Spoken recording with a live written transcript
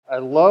I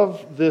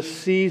love this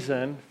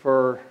season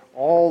for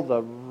all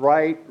the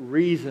right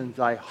reasons,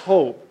 I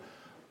hope.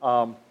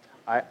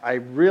 I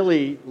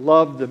really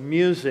love the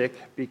music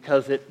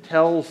because it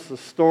tells the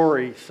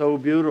story so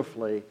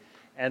beautifully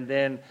and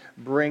then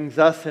brings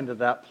us into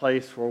that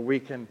place where we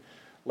can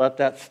let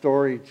that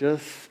story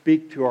just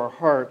speak to our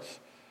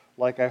hearts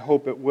like I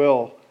hope it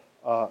will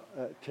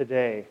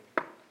today.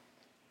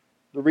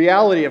 The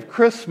reality of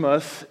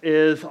Christmas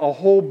is a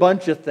whole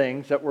bunch of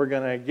things that we're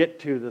going to get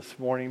to this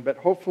morning, but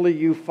hopefully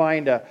you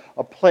find a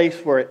place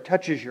where it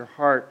touches your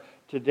heart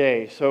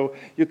today. So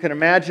you can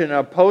imagine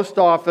a post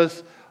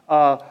office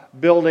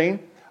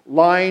building,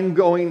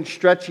 line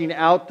stretching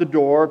out the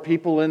door,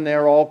 people in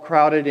there all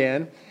crowded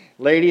in.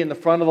 Lady in the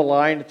front of the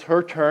line, it's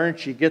her turn.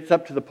 She gets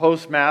up to the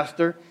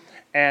postmaster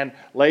and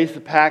lays the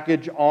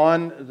package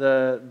on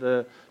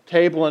the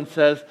table and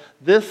says,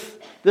 this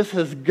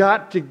has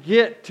got to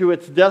get to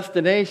its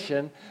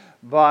destination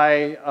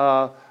by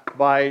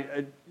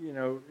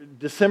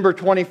December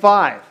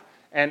 25.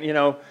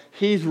 And,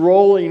 he's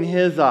rolling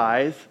his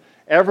eyes.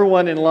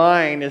 Everyone in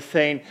line is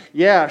saying,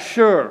 yeah,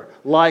 sure,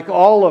 like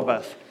all of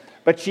us.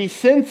 But she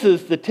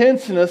senses the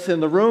tenseness in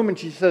the room and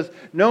she says,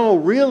 no,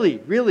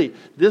 really,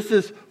 this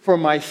is for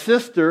my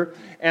sister,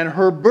 and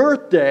her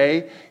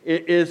birthday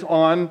is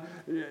on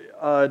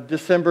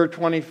December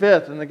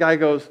 25th. And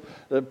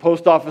the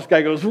post office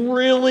guy goes,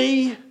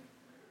 really?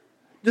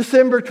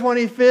 December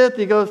 25th?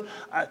 He goes,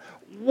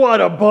 what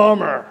a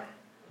bummer.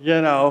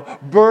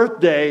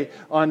 Birthday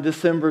on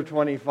December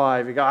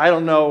 25. He goes, I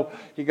don't know.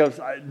 He goes,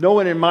 no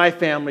one in my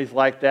family's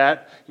like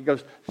that. He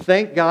goes,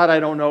 thank God I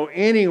don't know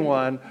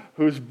anyone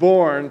who's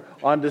born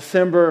on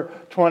December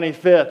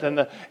 25th. And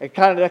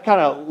that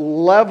kind of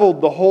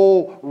leveled the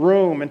whole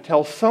room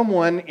until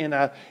someone in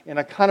a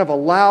kind of a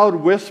loud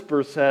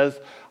whisper says,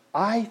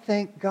 I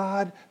thank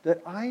God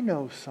that I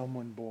know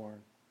someone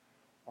born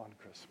on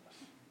Christmas.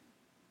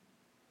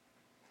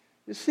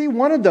 You see,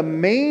 one of the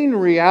main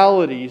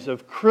realities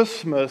of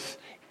Christmas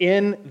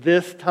in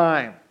this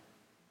time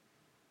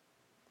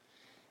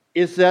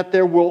is that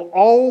there will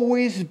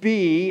always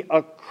be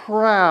a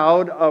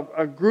crowd,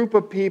 a group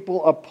of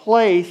people, a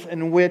place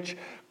in which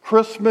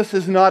Christmas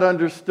is not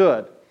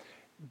understood.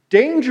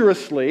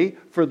 Dangerously,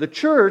 for the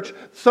church,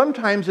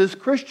 sometimes as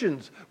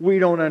Christians, we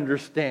don't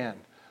understand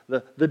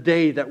the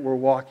day that we're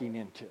walking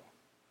into.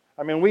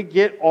 I mean, we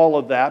get all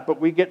of that, but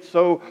we get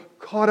so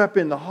caught up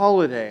in the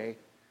holiday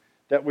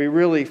that we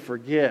really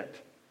forget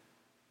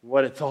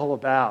what it's all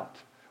about.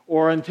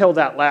 Or until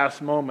that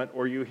last moment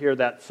where you hear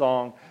that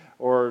song,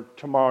 or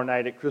tomorrow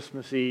night at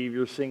Christmas Eve,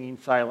 you're singing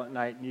Silent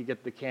Night and you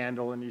get the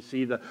candle and you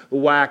see the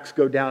wax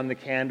go down the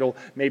candle.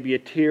 Maybe a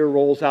tear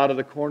rolls out of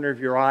the corner of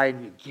your eye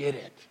and you get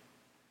it.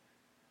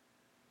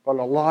 But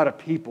a lot of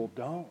people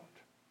don't.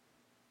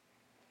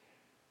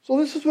 So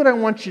this is what I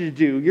want you to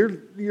do.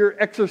 Your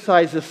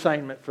exercise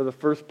assignment for the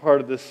first part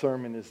of this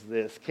sermon is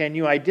this. Can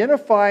you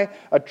identify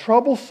a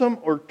troublesome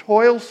or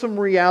toilsome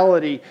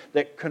reality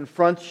that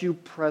confronts you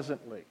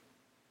presently?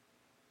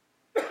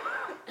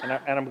 And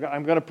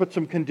I'm going to put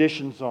some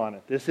conditions on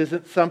it. This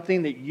isn't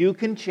something that you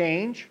can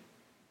change.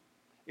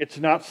 It's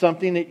not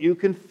something that you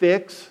can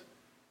fix.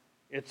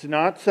 It's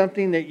not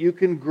something that you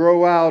can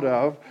grow out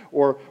of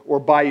or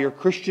by your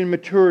Christian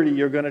maturity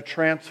you're going to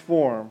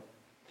transform.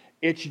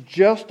 It's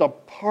just a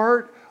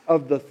part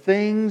of the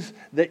things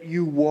that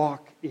you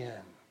walk in.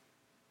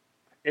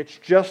 It's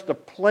just a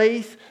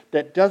place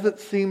that doesn't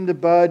seem to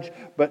budge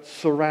but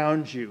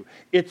surrounds you.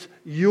 It's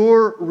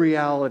your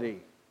reality.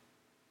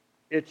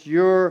 It's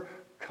your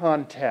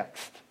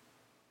context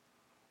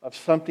of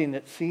something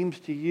that seems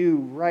to you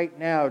right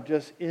now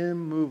just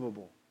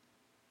immovable.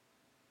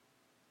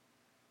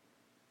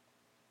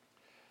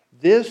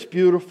 This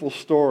beautiful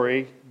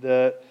story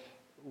that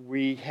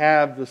we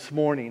have this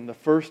morning, the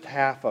first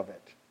half of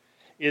it,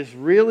 is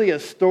really a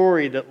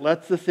story that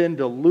lets us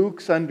into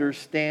Luke's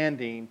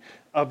understanding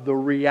of the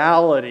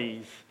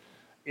realities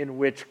in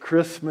which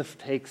Christmas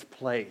takes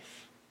place.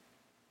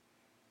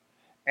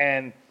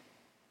 And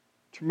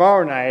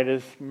tomorrow night,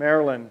 as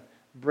Marilyn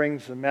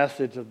brings the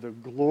message of the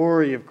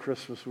glory of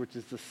Christmas, which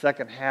is the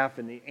second half,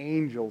 and the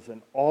angels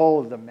and all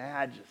of the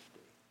majesty,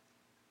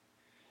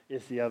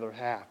 is the other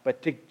half.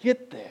 But to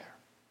get there,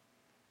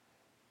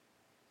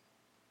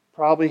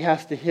 probably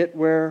has to hit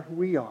where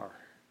we are.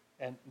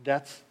 And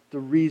that's the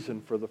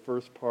reason for the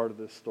first part of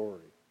this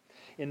story.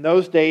 In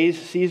those days,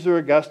 Caesar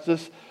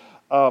Augustus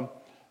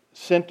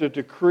sent a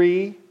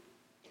decree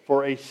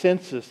for a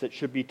census that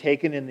should be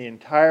taken in the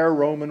entire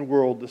Roman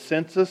world. The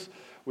census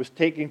was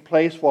taking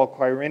place while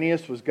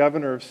Quirinius was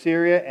governor of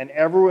Syria, and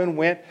everyone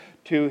went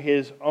to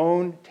his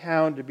own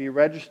town to be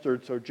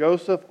registered. So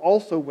Joseph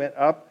also went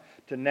up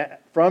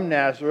from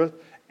Nazareth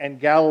and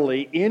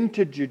Galilee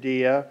into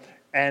Judea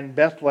and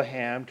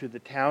Bethlehem to the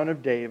town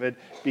of David,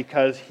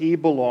 because he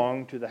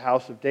belonged to the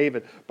house of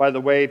David. By the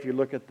way, if you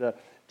look at the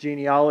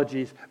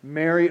genealogies,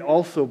 Mary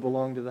also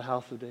belonged to the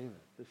house of David.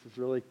 This is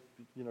really,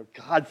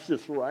 God's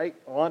just right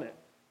on it,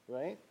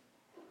 right?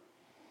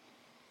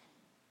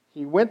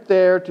 He went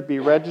there to be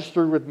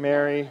registered with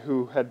Mary,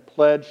 who had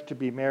pledged to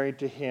be married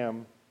to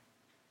him.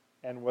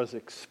 and was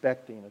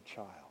expecting a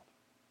child.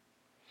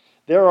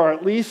 There are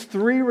at least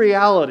three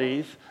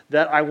realities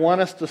that I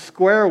want us to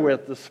square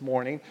with this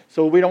morning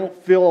so we don't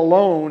feel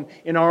alone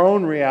in our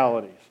own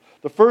realities.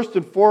 The first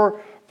and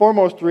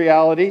foremost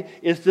reality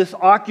is this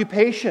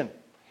occupation.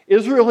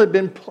 Israel had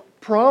been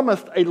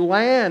promised a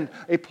land,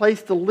 a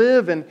place to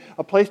live and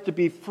a place to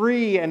be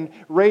free and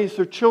raise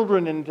their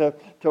children and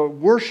to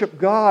worship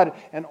God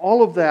and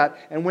all of that.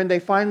 And when they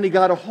finally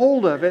got a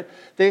hold of it,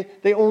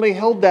 they only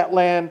held that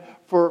land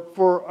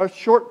for a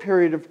short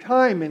period of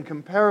time in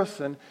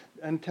comparison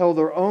until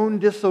their own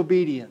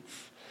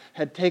disobedience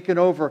had taken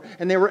over.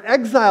 And they were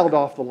exiled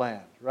off the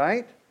land,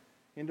 right?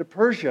 Into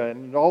Persia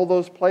and all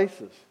those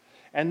places.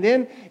 And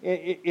then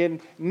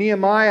in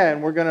Nehemiah,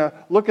 and we're going to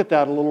look at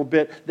that a little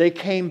bit, they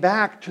came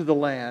back to the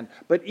land.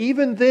 But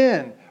even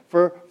then,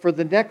 for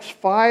the next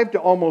 500 to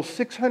almost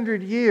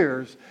 600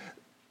 years,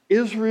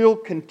 Israel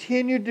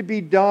continued to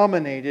be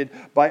dominated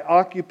by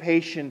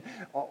occupation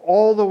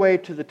all the way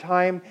to the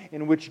time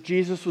in which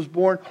Jesus was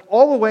born,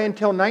 all the way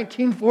until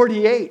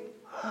 1948.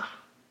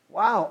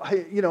 Wow,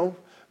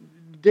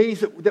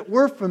 days that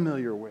we're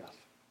familiar with.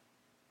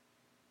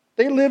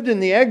 They lived in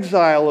the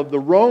exile of the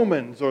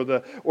Romans or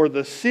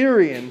the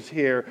Syrians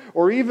here,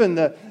 or even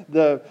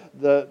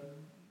the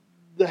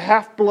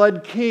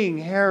half-blood king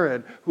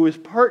Herod, who is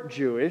part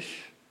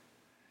Jewish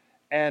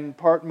and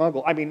part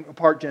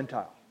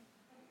Gentile.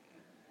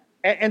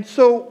 And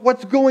so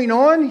what's going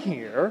on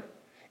here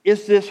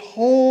is this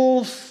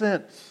whole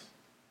sense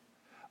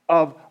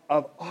of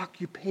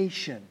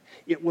occupation.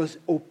 It was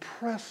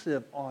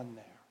oppressive on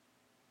there.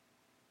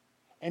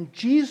 And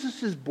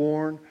Jesus is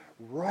born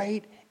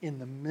right in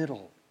the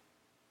middle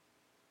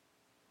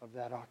of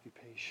that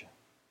occupation.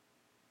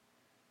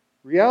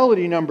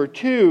 Reality number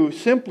 2,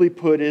 simply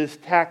put, is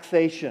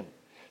taxation.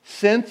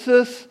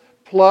 Census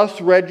plus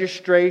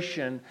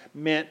registration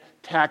meant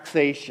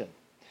taxation.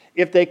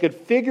 If they could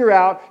figure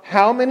out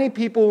how many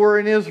people were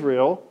in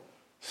Israel,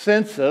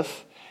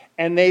 census,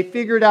 and they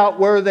figured out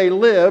where they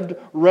lived,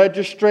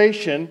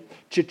 registration,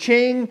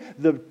 cha-ching,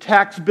 the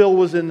tax bill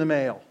was in the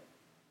mail.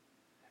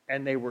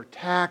 And they were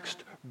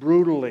taxed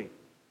brutally.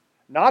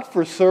 Not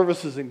for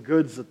services and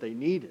goods that they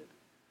needed,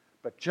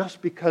 but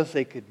just because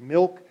they could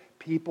milk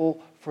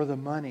people for the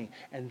money.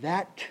 And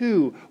that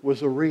too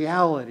was a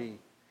reality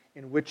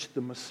in which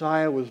the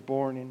Messiah was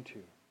born into.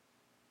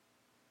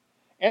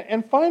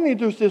 And finally,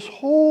 there's this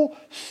whole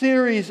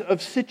series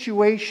of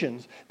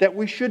situations that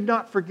we should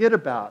not forget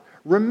about.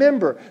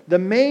 Remember, the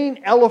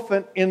main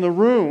elephant in the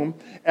room,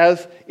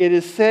 as it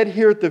is said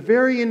here at the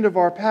very end of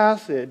our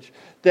passage,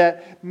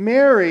 that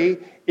Mary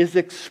is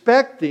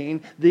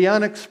expecting the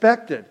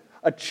unexpected.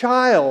 A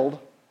child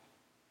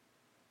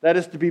that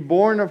is to be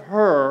born of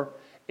her,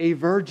 a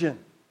virgin.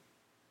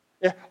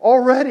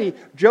 Already,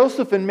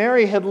 Joseph and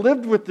Mary had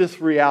lived with this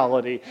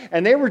reality,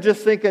 and they were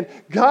just thinking,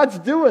 God's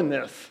doing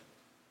this.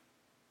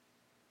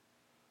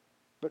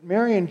 But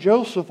Mary and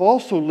Joseph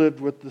also lived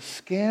with the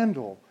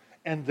scandal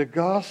and the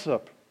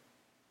gossip.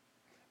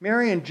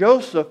 Mary and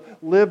Joseph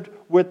lived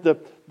with the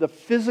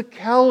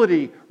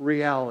physicality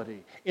reality.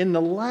 In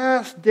the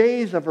last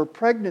days of her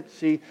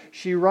pregnancy,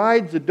 she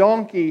rides a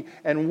donkey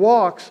and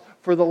walks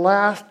for the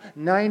last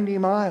 90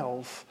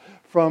 miles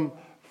from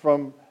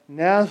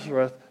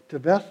Nazareth to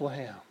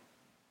Bethlehem.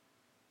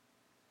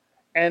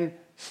 And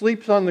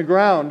sleeps on the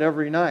ground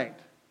every night.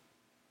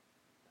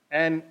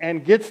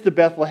 And gets to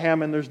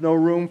Bethlehem, and there's no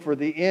room for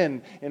the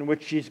inn in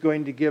which she's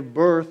going to give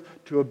birth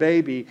to a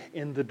baby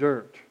in the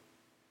dirt.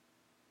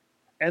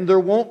 And there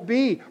won't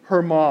be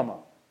her mama,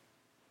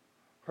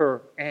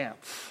 her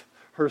aunts,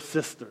 her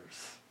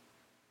sisters.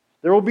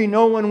 There will be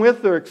no one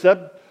with her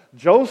except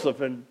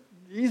Joseph, and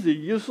he's a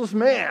useless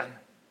man.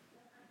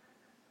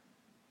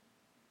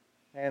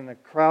 And the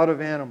crowd of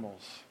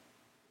animals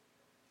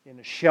in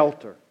a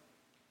shelter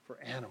for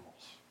animals.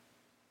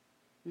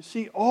 You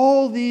see,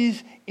 all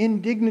these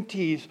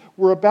indignities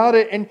were about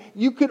it, and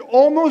you could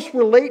almost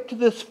relate to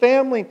this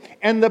family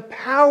and the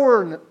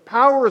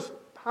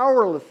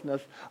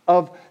powerlessness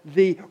of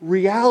the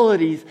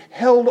realities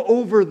held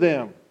over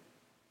them.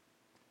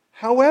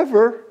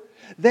 However,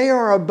 they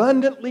are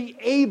abundantly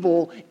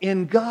able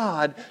in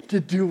God to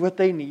do what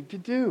they need to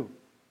do.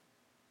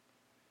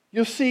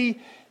 You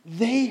see,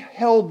 they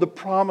held the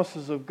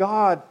promises of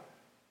God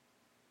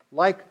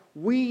like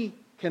we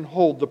can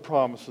hold the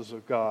promises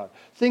of God.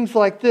 Things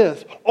like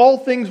this: all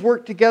things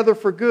work together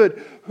for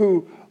good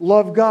who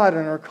love God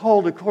and are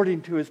called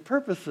according to His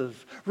purposes,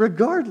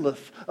 regardless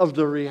of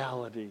the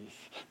realities.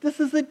 This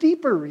is a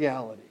deeper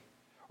reality.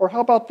 Or how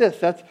about this?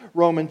 That's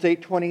Romans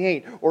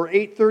 8:28 or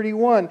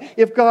 8:31.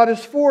 If God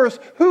is for us,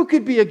 who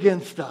could be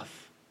against us?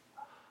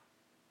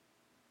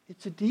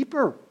 It's a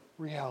deeper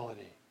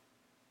reality.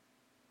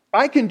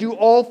 I can do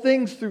all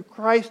things through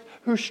Christ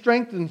who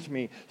strengthens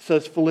me,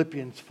 says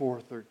Philippians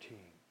 4:13.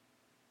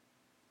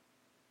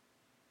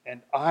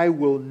 And I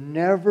will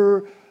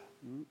never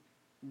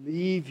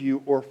leave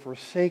you or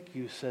forsake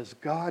you, says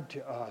God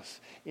to us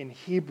in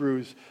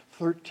Hebrews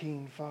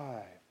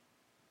 13:5.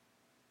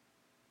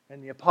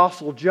 And the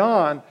Apostle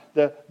John,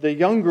 the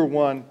younger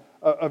one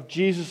of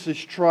Jesus'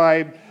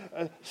 tribe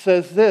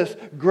says this,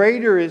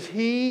 "Greater is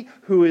he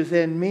who is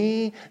in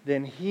me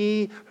than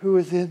he who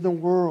is in the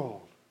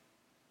world."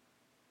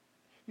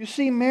 You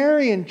see,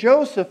 Mary and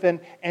Joseph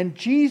and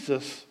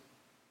Jesus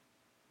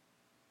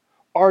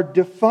are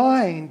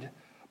defined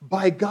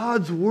by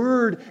God's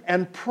word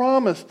and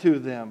promise to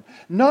them,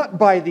 not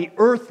by the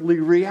earthly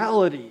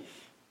realities.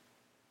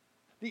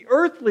 The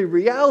earthly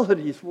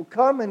realities will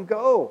come and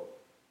go,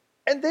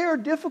 and they are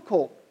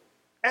difficult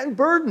and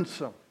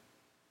burdensome.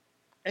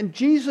 And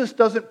Jesus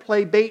doesn't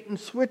play bait and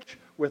switch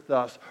with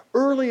us.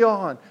 Early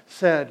on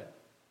said,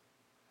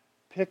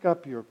 "Pick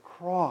up your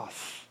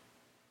cross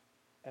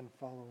and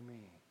follow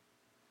me."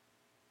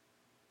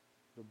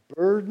 The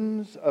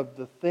burdens of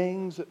the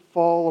things that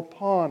fall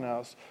upon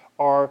us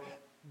are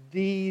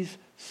these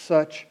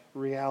such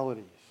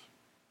realities.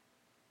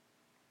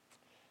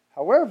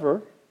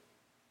 However,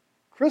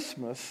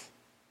 Christmas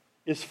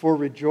is for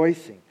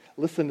rejoicing.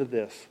 Listen to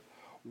this.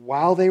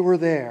 While they were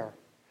there,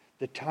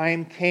 the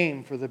time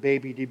came for the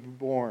baby to be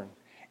born,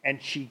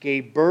 and she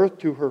gave birth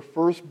to her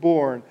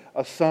firstborn,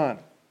 a son.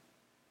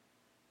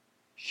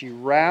 She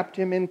wrapped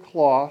him in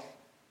cloth,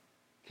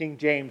 King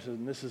James,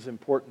 and this is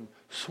important,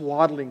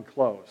 swaddling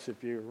clothes,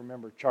 if you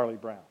remember Charlie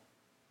Brown,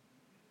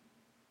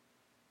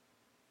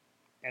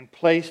 and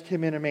placed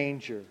him in a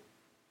manger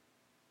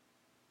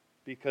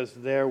because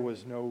there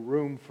was no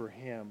room for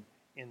him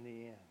in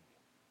the inn.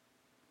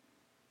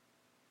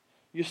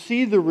 You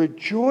see, the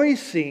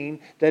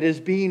rejoicing that is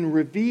being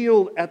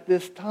revealed at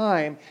this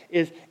time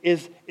is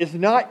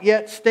not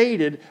yet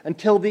stated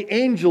until the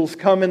angels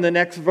come in the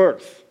next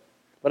verse.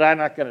 But I'm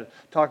not going to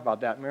talk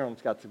about that.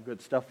 Marilyn's got some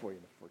good stuff for you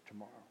for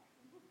tomorrow.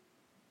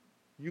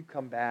 You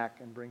come back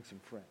and bring some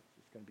friends.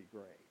 It's going to be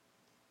great.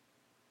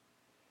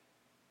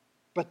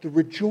 But the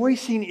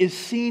rejoicing is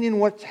seen in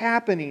what's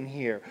happening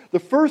here. The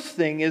first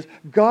thing is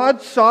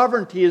God's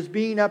sovereignty is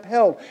being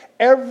upheld.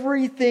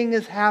 Everything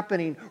is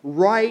happening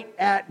right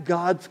at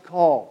God's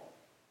call.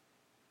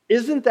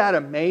 Isn't that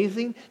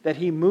amazing that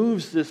He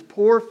moves this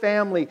poor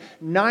family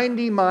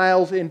 90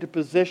 miles into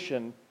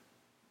position,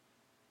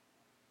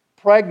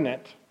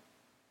 pregnant,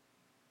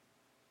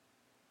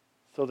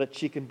 so that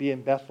she can be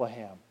in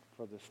Bethlehem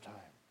for this time?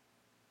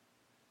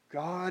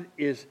 God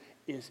is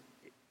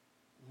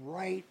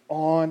right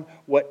on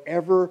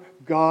whatever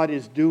God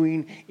is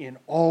doing in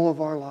all of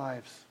our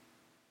lives.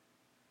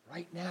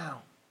 Right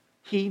now.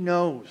 He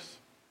knows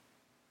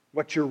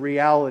what your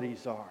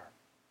realities are.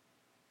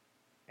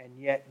 And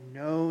yet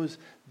knows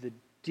the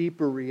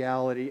deeper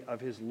reality of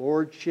His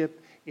lordship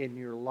in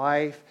your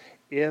life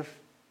if,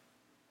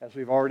 as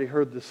we've already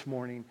heard this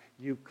morning,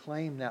 you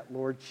claim that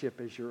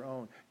lordship as your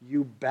own.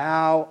 You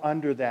bow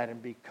under that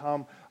and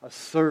become a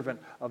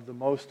servant of the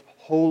most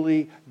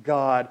holy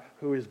God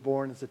who is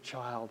born as a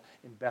child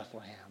in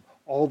Bethlehem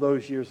all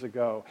those years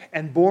ago,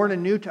 and born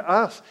anew to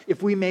us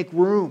if we make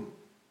room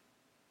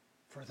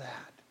for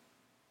that.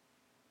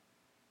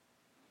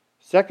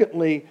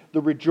 Secondly,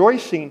 the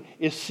rejoicing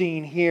is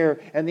seen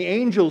here, and the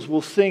angels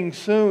will sing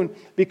soon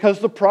because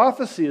the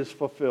prophecy is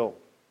fulfilled.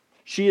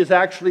 She is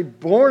actually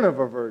born of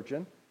a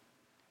virgin.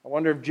 I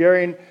wonder if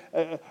Jerry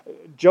and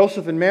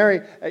Joseph and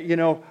Mary, are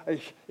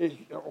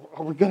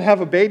we going to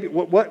have a baby?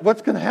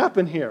 What's going to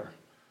happen here?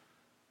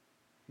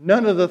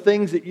 None of the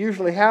things that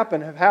usually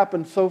happen have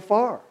happened so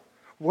far.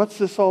 What's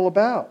this all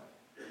about?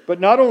 But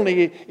not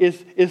only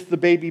is the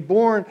baby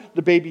born,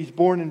 the baby's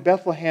born in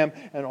Bethlehem,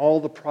 and all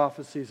the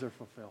prophecies are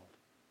fulfilled.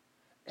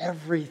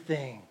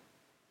 Everything.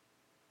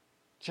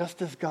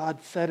 Just as God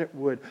said it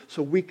would.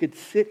 So we could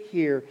sit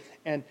here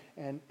and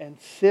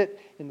sit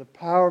in the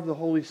power of the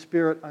Holy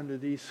Spirit under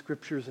these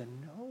scriptures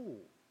and know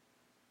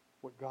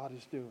what God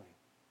is doing.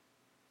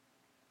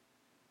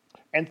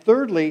 And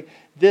thirdly,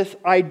 this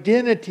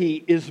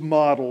identity is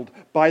modeled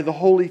by the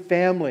Holy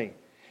Family.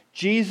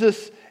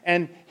 Jesus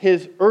and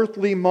His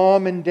earthly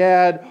mom and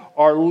dad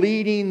are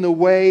leading the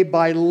way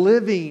by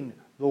living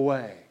the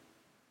way.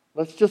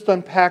 Let's just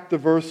unpack the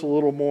verse a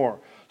little more.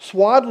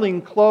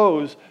 Swaddling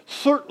clothes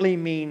certainly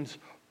means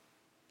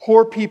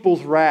poor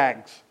people's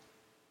rags.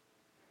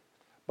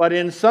 But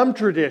in some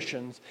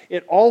traditions,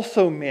 it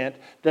also meant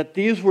that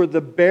these were the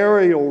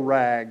burial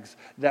rags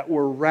that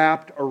were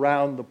wrapped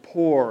around the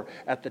poor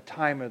at the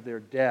time of their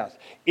death.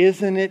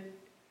 Isn't it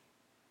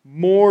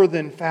more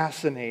than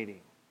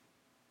fascinating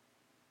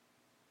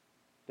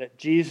that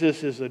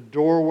Jesus is a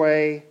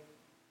doorway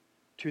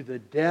to the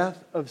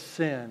death of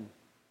sin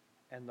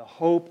and the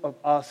hope of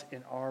us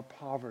in our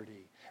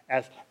poverty?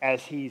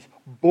 As He's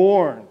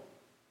born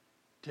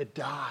to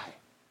die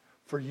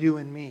for you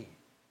and me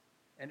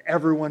and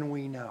everyone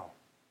we know.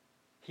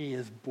 He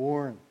is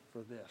born for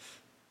this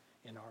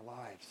in our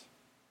lives.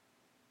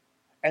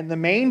 And the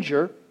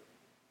manger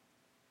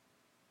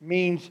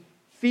means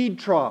feed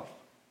trough.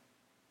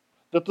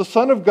 That the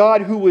Son of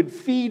God who would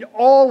feed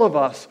all of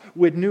us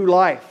with new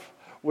life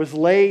was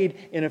laid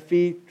in a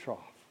feed trough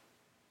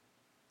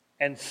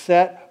and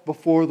set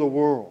before the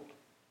world.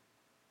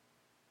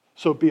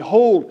 So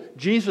behold,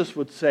 Jesus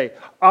would say,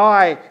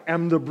 I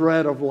am the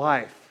bread of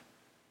life.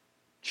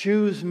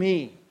 Choose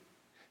me.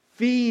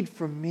 Feed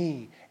from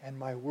me and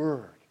my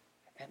word.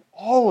 And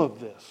all of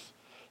this,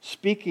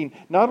 speaking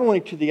not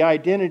only to the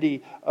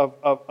identity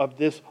of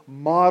this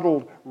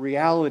modeled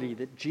reality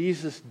that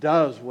Jesus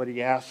does what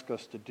he asks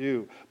us to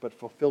do, but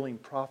fulfilling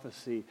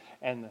prophecy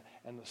and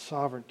the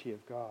sovereignty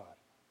of God.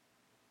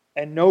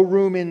 And no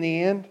room in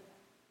the end?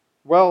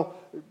 Well,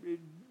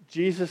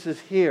 Jesus is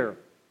here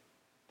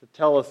to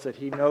tell us that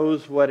he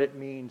knows what it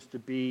means to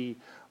be,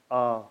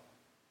 to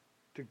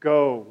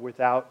go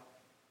without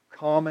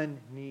common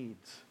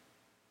needs,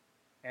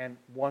 and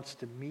wants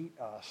to meet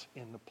us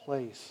in the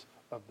place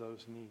of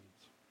those needs.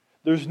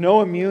 There's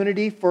no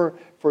immunity for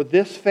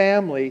this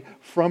family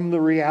from the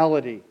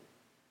reality.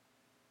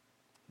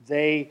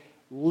 They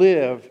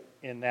live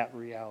in that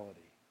reality.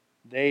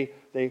 They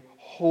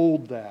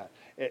hold that.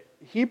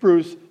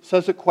 Hebrews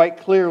says it quite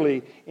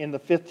clearly in the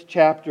 5th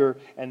chapter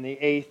and the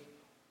 8th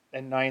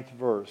and 9th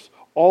verse.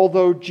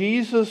 Although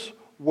Jesus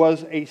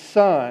was a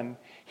son,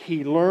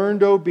 he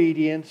learned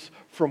obedience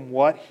from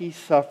what he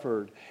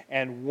suffered,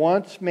 and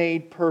once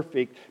made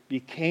perfect,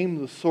 became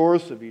the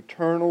source of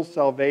eternal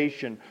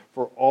salvation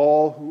for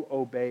all who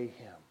obey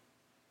him.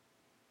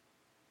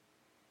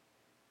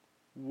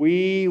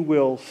 We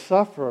will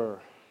suffer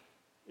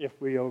if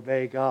we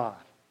obey God.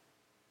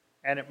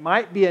 And it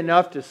might be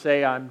enough to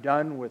say, I'm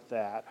done with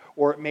that.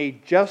 Or it may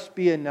just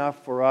be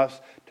enough for us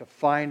to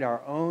find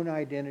our own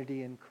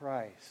identity in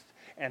Christ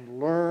and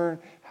learn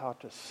how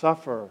to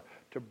suffer,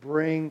 to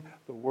bring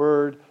the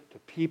word to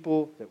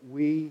people that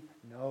we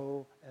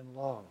know and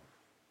love.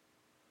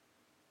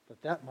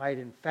 That might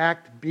in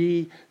fact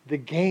be the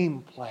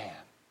game plan.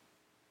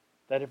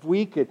 That if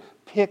we could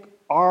pick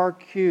our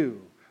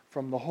cue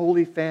from the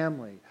Holy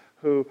Family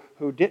who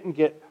didn't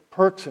get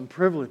perks and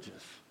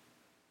privileges,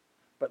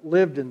 but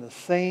lived in the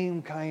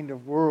same kind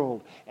of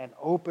world and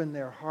opened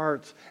their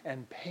hearts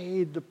and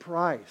paid the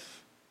price.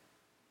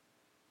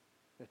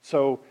 It's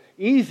so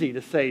easy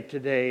to say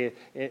today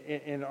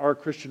in our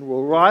Christian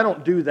world, well, I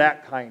don't do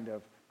that kind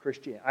of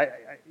Christianity.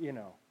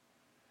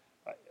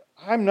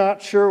 I'm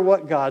not sure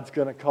what God's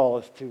going to call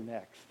us to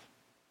next.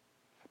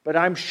 But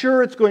I'm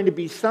sure it's going to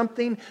be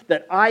something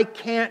that I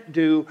can't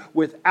do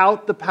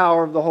without the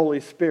power of the Holy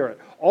Spirit.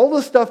 All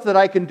the stuff that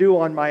I can do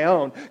on my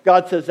own,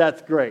 God says,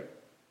 that's great.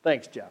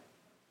 Thanks, Jeff.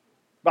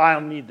 But I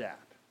don't need that.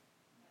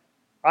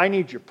 I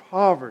need your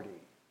poverty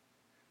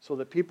so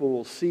that people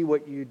will see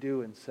what you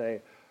do and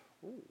say,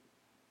 oh,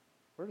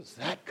 where does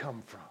that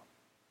come from?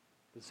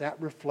 Does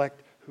that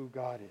reflect who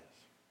God is?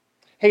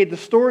 Hey, the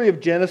story of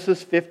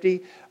Genesis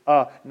 50,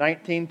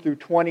 19 through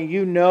 20,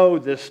 you know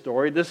this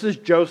story. This is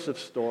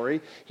Joseph's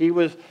story. He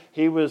was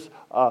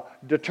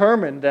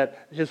determined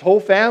that his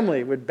whole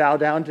family would bow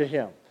down to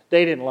him.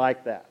 They didn't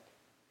like that.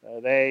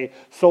 They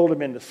sold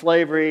him into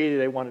slavery.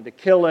 They wanted to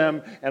kill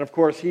him. And of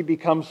course, he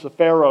becomes the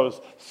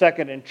Pharaoh's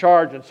second in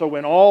charge. And so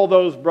when all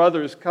those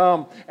brothers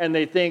come and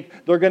they think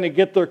they're going to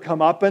get their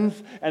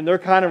comeuppance, and they're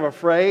kind of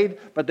afraid,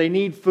 but they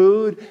need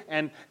food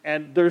and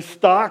there's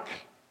stock,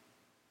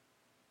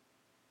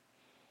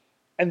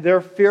 and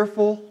they're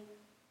fearful.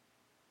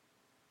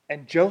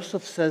 And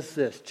Joseph says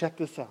this, check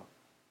this out.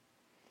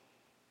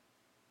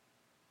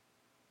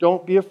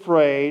 Don't be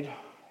afraid.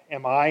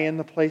 Am I in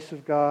the place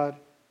of God?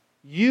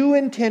 You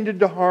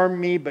intended to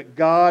harm me, but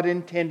God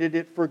intended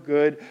it for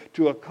good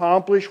to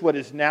accomplish what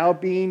is now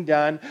being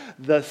done,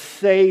 the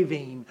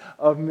saving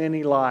of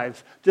many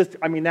lives.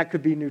 That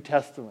could be New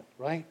Testament,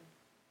 right?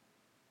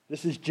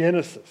 This is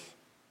Genesis.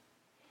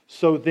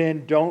 So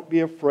then don't be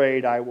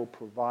afraid. I will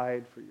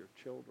provide for your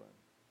children.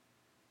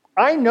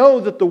 I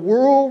know that the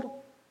world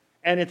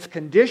and its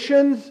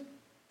conditions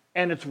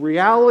and its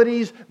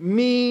realities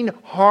mean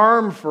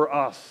harm for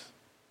us.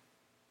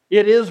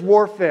 It is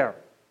warfare.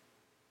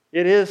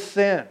 It is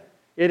sin.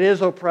 It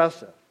is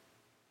oppressive.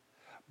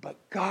 But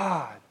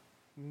God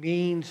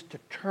means to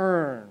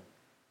turn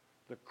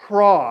the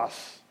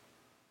cross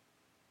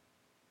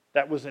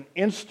that was an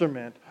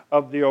instrument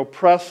of the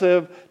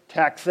oppressive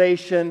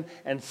taxation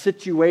and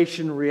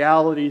situation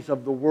realities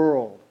of the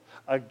world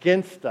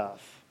against us.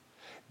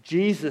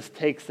 Jesus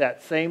takes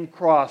that same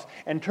cross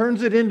and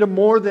turns it into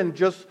more than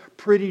just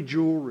pretty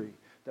jewelry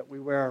that we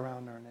wear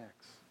around our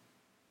necks.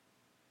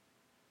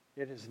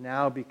 It has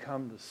now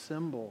become the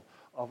symbol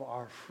of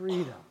our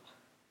freedom.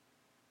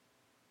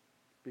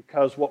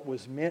 Because what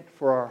was meant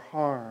for our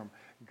harm,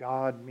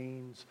 God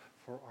means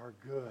for our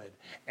good.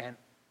 And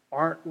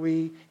aren't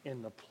we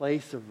in the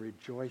place of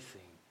rejoicing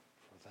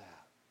for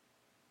that?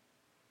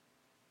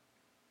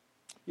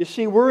 You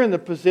see, we're in the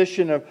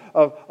position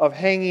of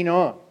hanging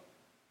on.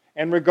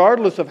 And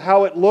regardless of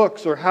how it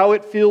looks or how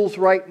it feels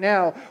right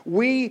now,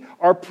 we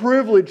are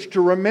privileged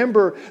to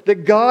remember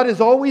that God is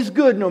always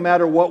good no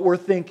matter what we're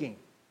thinking,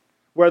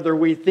 whether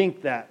we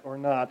think that or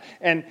not.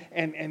 And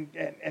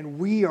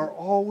we are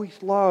always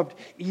loved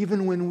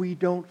even when we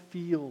don't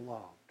feel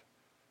loved.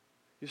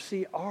 You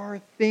see, our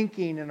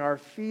thinking and our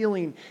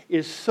feeling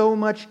is so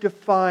much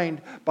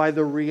defined by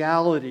the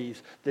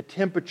realities, the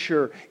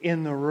temperature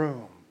in the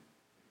room.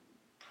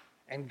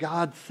 And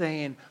God's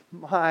saying,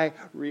 my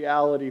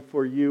reality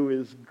for you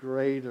is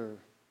greater.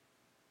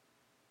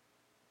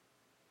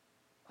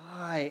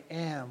 I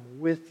am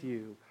with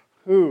you.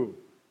 Who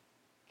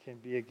can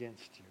be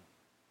against you?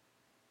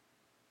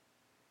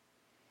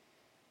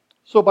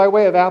 So by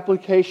way of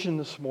application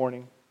this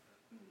morning,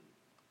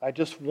 I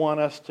just want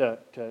us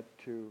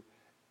to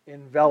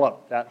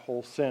envelop that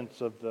whole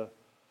sense of the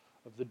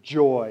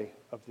joy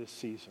of this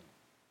season.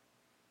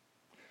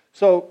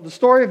 So the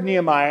story of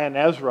Nehemiah and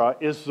Ezra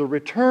is the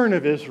return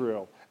of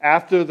Israel.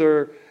 After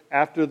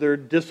their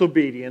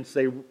disobedience,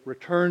 they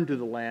returned to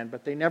the land,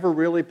 but they never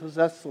really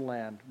possessed the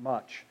land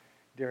much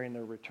during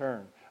their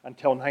return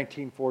until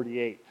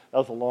 1948. That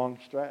was a long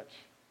stretch.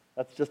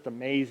 That's just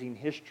amazing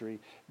history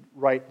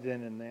right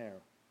then and there.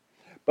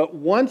 But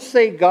once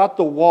they got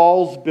the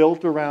walls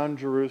built around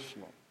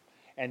Jerusalem,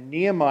 and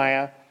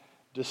Nehemiah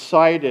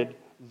decided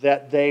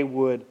that they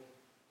would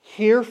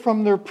hear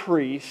from their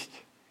priest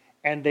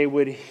and they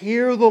would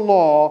hear the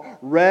law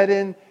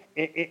read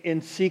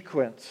in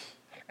sequence.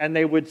 And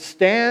they would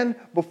stand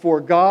before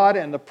God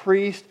and the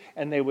priest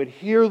and they would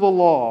hear the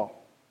law.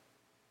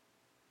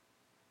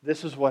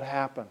 This is what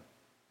happened.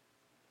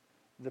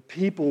 The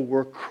people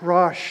were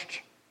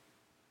crushed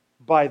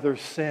by their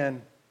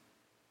sin.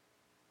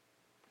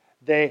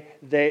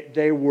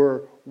 They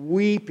were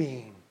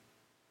weeping.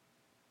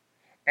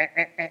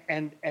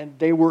 And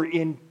they were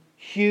in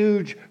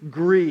huge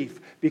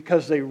grief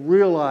because they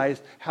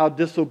realized how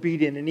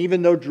disobedient. And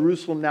even though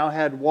Jerusalem now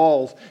had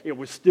walls, it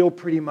was still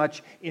pretty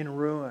much in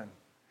ruin.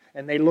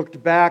 And they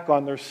looked back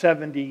on their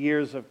 70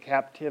 years of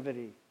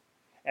captivity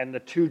and the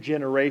 2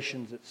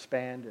 generations it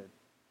spanned.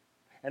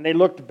 And they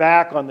looked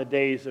back on the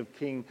days of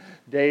King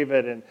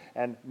David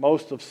and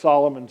most of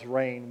Solomon's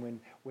reign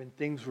when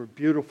things were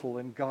beautiful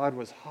and God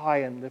was high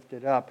and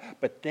lifted up.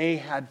 But they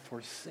had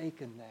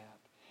forsaken that.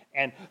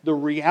 And the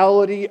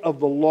reality of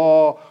the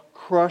law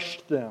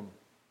crushed them.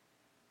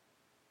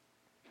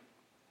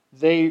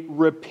 They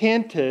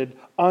repented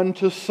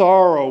unto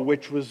sorrow,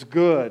 which was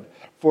good,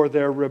 for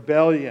their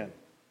rebellion.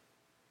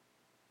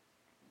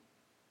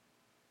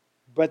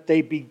 But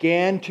they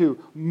began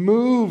to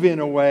move in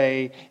a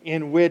way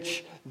in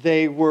which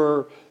they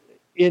were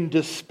in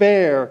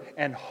despair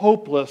and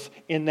hopeless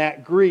in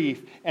that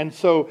grief. And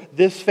so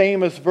this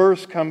famous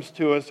verse comes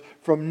to us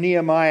from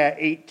Nehemiah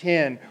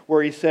 8:10,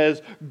 where he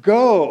says,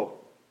 "Go."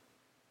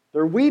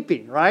 They're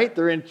weeping, right?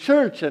 They're in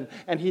church, and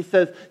he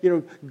says,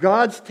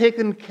 God's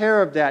taken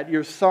care of that.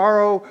 Your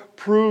sorrow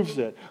proves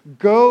it.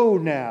 Go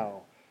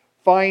now.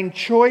 Find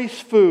choice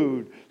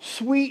food,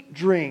 sweet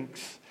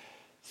drinks.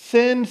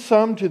 Send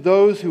some to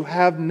those who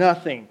have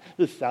nothing.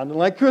 This sounded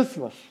like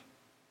Christmas.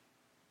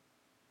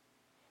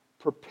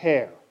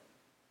 Prepare.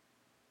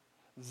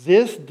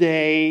 This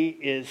day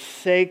is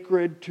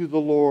sacred to the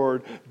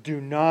Lord. Do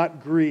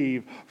not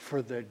grieve,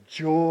 for the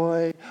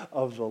joy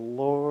of the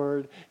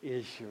Lord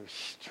is your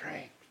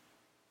strength.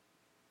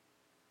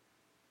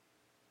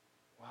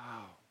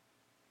 Wow.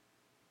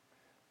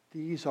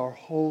 These are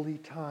holy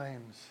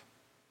times.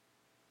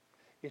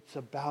 It's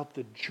about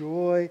the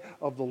joy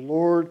of the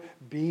Lord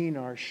being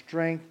our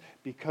strength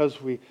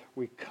because we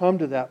come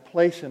to that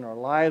place in our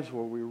lives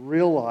where we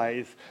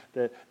realize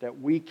that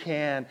we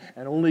can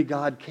and only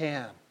God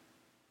can.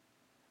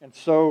 And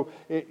so,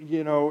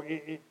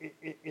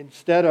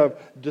 instead of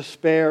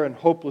despair and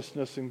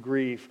hopelessness and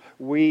grief,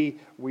 we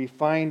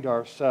find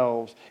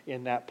ourselves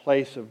in that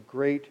place of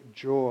great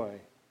joy.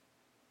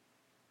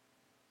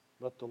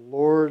 Let the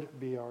Lord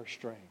be our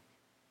strength.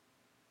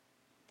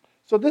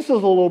 So this is a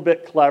little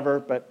bit clever,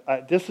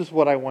 but this is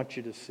what I want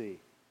you to see.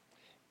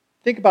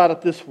 Think about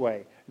it this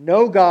way.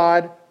 No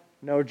God,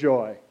 no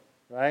joy,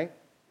 right?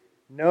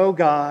 No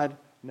God,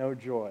 no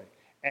joy.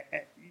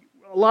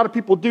 A lot of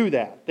people do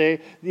that.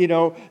 They,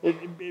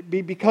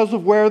 because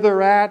of where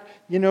they're at,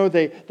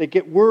 they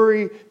get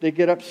worried, they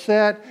get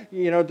upset.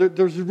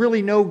 There's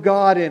really no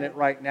God in it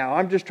right now.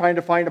 I'm just trying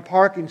to find a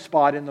parking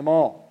spot in the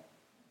mall,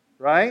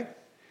 right?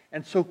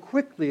 And so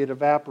quickly it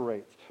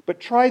evaporates.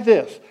 But try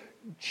this.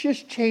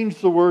 Just change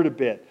the word a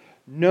bit.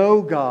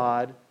 No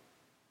God,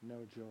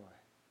 no joy.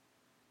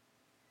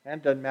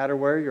 And it doesn't matter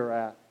where you're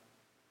at.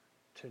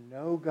 To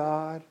know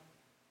God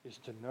is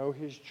to know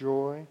His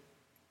joy.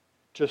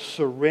 To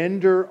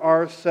surrender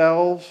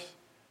ourselves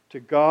to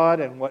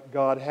God and what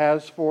God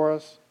has for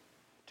us.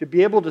 To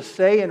be able to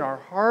say in our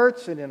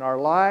hearts and in our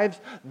lives,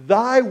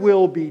 "Thy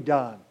will be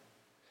done,"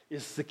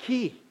 is the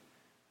key.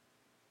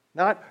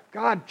 Not,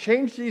 "God,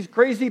 change these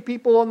crazy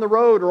people on the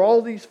road or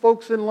all these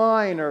folks in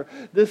line or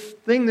this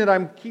thing that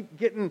I'm keep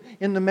getting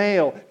in the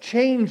mail.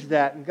 Change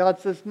that." And God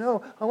says,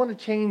 "No, I want to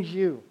change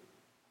you.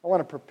 I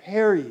want to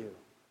prepare you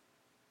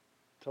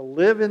to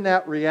live in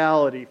that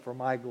reality for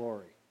my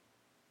glory."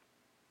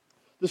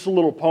 This is a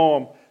little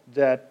poem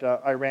that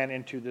I ran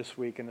into this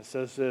week, and it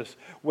says this: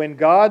 "When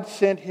God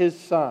sent His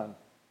Son,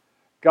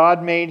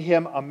 God made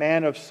Him a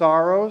man of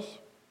sorrows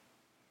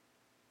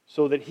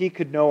so that He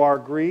could know our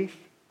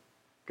grief.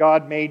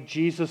 God made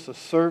Jesus a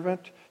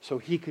servant so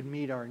He could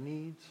meet our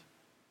needs.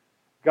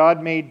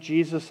 God made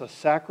Jesus a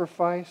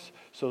sacrifice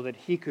so that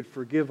He could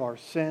forgive our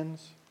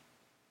sins.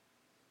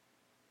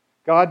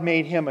 God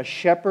made Him a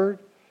shepherd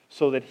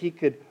so that He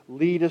could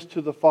lead us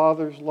to the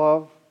Father's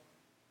love.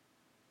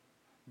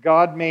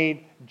 God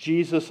made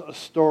Jesus a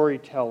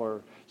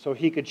storyteller so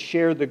he could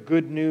share the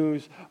good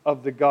news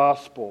of the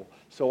gospel,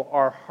 so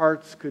our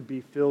hearts could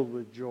be filled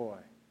with joy.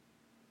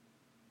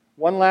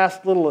 One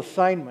last little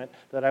assignment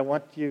that I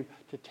want you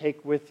to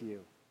take with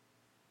you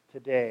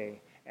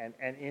today and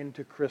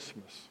into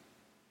Christmas.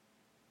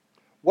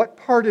 What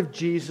part of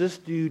Jesus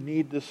do you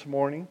need this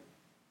morning?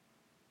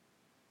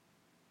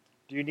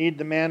 Do you need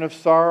the man of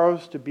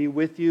sorrows to be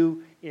with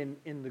you in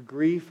the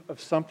grief of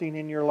something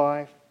in your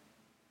life?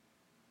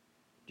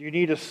 Do you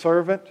need a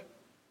servant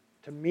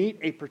to meet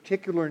a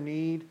particular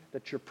need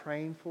that you're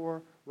praying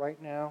for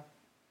right now?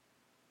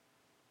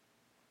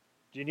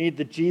 Do you need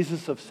the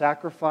Jesus of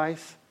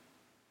sacrifice?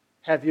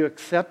 Have you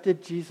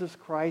accepted Jesus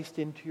Christ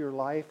into your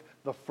life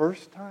the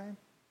first time?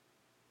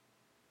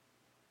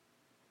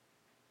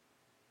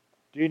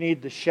 Do you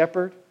need the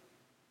shepherd?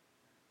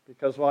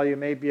 Because while you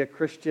may be a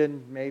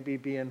Christian, maybe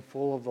being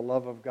full of the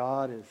love of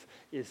God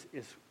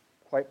is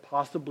quite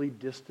possibly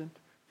distant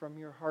from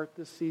your heart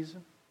this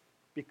season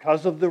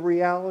because of the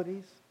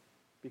realities,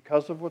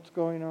 because of what's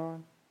going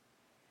on.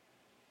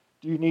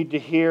 Do you need to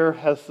hear,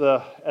 as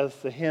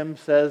the hymn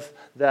says,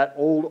 that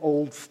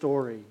old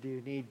story? Do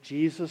you need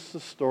Jesus, the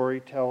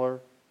storyteller,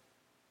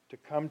 to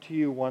come to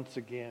you once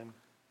again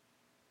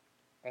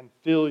and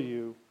fill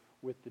you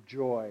with the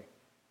joy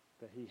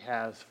that he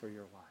has for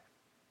your life?